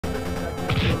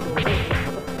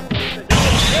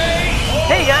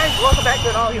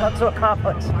expected all you have to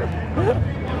accomplish.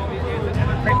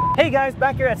 Hey guys,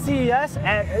 back here at CES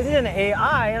at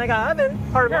EngineAI, and I got Evan,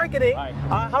 part of marketing. Hi.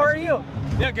 How are you?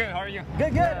 Yeah, good. How are you?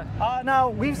 Good, good. Now,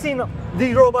 we've seen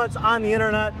these robots on the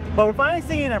internet, but we're finally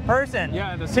seeing it in person.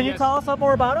 Yeah, Can you tell us a lot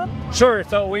more about them? Sure.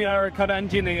 So we are called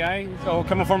EngineAI, so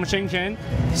coming from Shenzhen.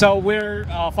 So we're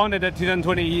founded in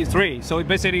 2023. So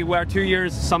basically we're 2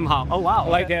 years somehow. Oh wow.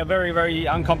 Like a very, very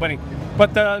young company.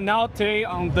 But now today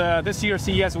on this year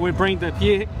CES, we bring the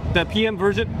PM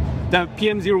version, the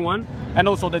PM01, and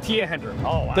also the T800.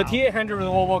 Oh wow. The T800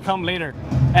 will come later.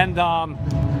 And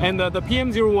the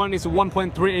PM01 is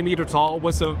 1.3 meter tall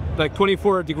with like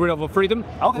 24 degrees of freedom,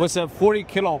 with 40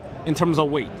 kilo in terms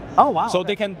of weight. Oh wow. So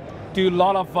they can do a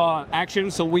lot of action,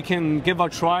 so we can give a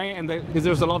try, and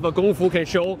there's a lot of kung fu can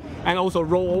show, and also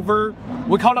roll over.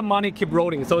 We call it money keep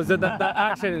rolling. So the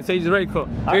action so it's very cool.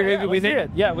 We see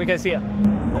it. Yeah, we can see it.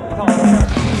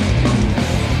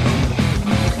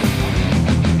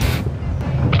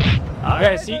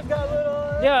 Okay, see.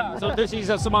 Yeah, so this is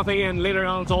a small thing, and later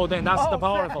on, so then that's the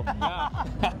powerful. Yeah.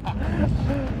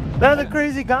 That's a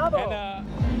crazy combo.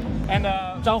 And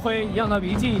张辉让他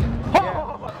笔记。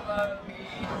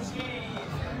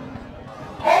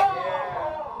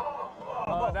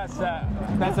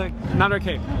That's another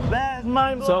kick. That's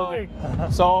mind blowing.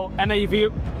 So and if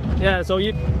you, so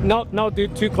you not do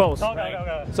too close.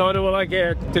 Okay. So it will like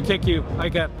to take you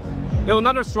like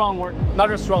another strong one,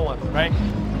 right?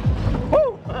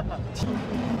 Woo!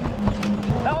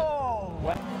 No!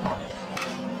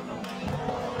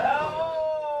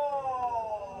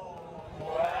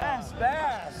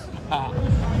 Fast.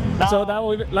 So that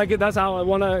will like that's how I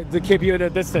want to keep you at a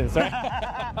distance, right?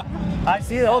 I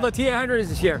see that. Oh, the T800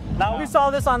 is here. Now we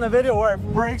saw this on the video where it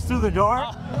breaks through the door.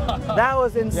 That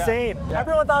was insane. Yeah.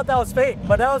 Everyone thought that was fake,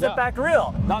 but that was in fact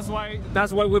real. That's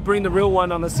why we bring the real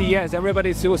one on the CES.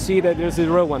 Everybody still see that this is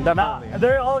a real one. Now,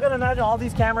 they're all gonna imagine all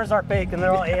these cameras are fake and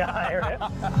they're all AI, right?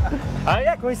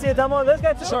 Yeah, can we see a demo of this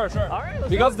guy too? Sure. All right,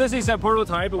 because this is a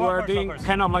prototype, we're doing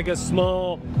kind of like a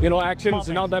small, actions,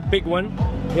 not that big one.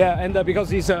 Yeah, and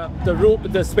because it's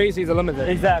the space is limited.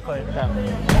 Exactly. Yeah.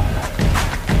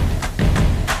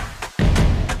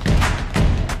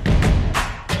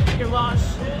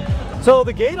 So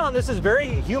the gate on this is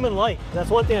very human-like.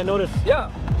 That's one thing I noticed. Yeah.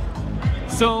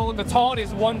 So the tall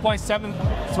is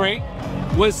 1.73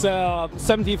 with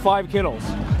 75 kilos.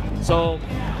 So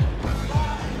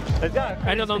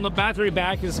and then on the battery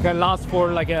back is can last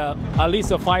for like at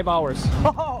least 5 hours.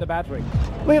 Oh. The battery.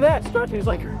 Look at that, stretching. It's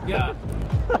like yeah.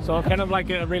 So kind of like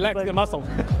relax the muscle.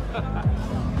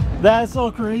 That's so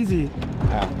crazy.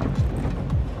 Yeah.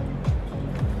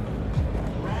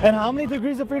 And how many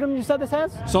degrees of freedom you said this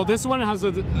has? So this one has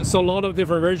a lot of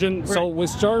different versions. Right. So we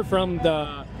start from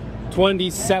the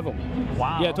 27.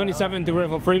 Wow. Yeah, 27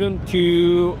 degrees of freedom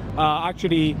to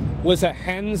actually with the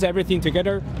hands, everything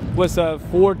together was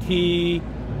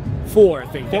 44, I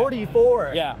think.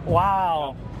 44? Yeah.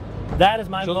 Wow. That is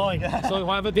mind-blowing. So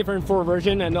we have a different full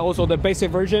version and also the basic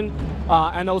version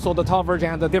and also the top version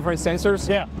has the different sensors.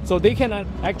 Yeah. So they can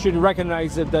actually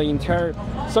recognize the entire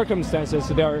circumstances,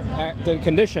 the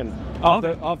condition of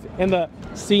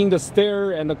seeing the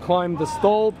stair and the climb the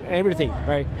slope, everything,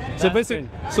 right? So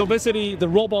basically the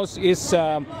robots is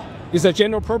a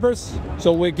general purpose.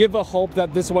 So we give a hope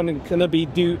that this one is gonna be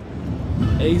do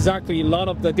exactly a lot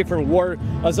of the different work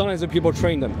as long as the people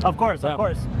train them. Of course.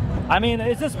 I mean,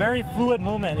 it's just very fluid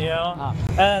movement,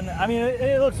 and I mean,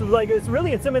 it looks like it's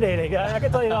really intimidating. I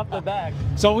can tell you off the back.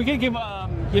 So we can give,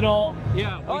 you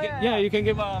can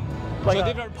give like a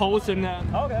different pose and.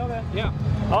 Okay. Yeah.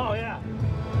 Oh yeah.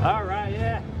 All right.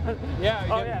 Yeah. Yeah.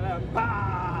 Oh yeah.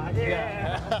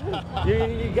 Yeah.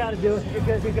 You got to do it.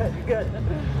 You're good.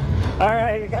 All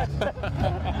right. You got it.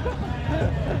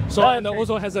 So and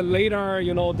also has a radar,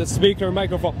 the speaker,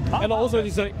 microphone, and also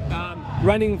it's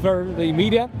running for the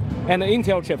media and the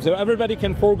Intel chip, so everybody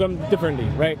can program differently,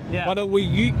 right? Yeah. But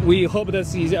we hope that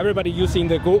sees everybody using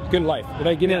the good life,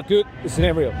 like in a good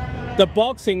scenario. The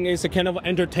boxing is a kind of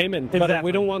entertainment, but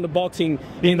we don't want the boxing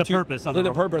being the purpose of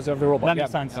the robot. That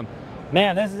makes sense.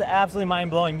 Man, this is absolutely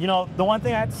mind-blowing. The one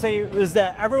thing I have to say is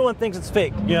that everyone thinks it's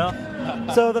fake,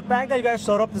 So the fact that you guys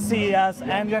showed up to CES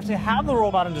and you actually have the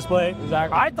robot on display,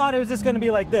 exactly. I thought it was just going to be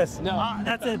like this. No.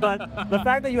 That's it, but the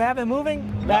fact that you have it moving,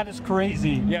 that is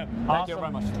crazy. Yeah, thank you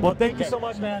very much. Well, thank you so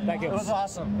much, man. Thank you. It was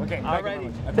awesome. Okay, All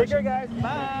righty. Take care, guys.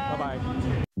 Bye.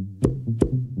 Bye-bye.